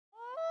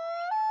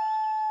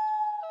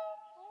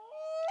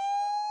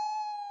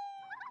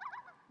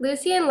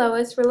Lucy and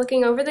Lois were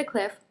looking over the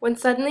cliff when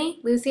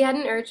suddenly Lucy had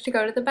an urge to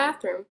go to the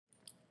bathroom.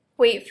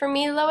 Wait for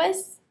me,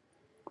 Lois.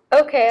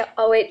 Okay,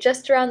 I'll wait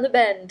just around the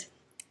bend.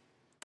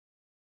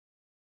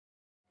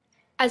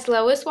 As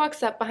Lois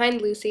walks up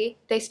behind Lucy,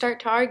 they start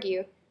to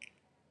argue.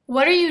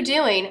 What are you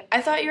doing?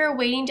 I thought you were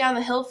waiting down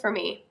the hill for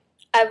me.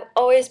 I've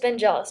always been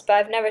jealous, but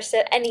I've never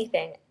said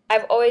anything.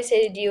 I've always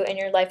hated you and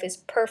your life is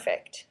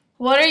perfect.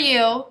 What are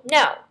you?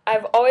 No,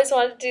 I've always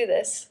wanted to do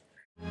this.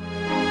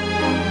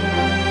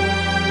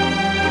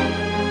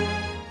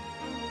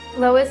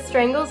 Lois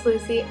strangles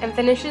Lucy and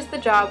finishes the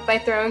job by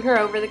throwing her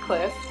over the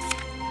cliff.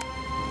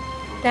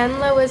 Then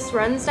Lois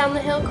runs down the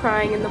hill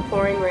crying in the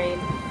pouring rain.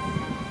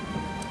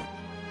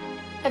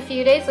 A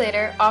few days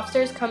later,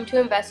 officers come to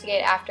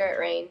investigate after it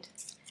rained.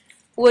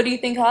 What do you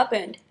think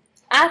happened?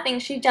 I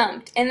think she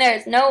jumped, and there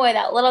is no way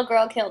that little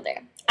girl killed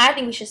her. I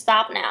think we should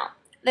stop now.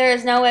 There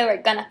is no way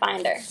we're gonna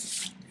find her.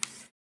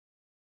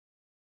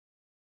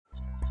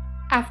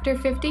 After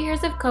 50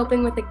 years of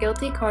coping with a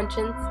guilty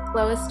conscience,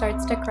 Lois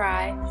starts to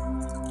cry.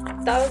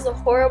 That was a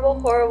horrible,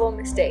 horrible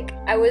mistake.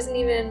 I wasn't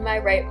even in my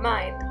right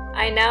mind.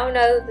 I now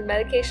know that the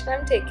medication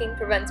I'm taking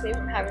prevents me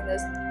from having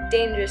those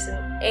dangerous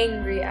and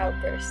angry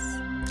outbursts.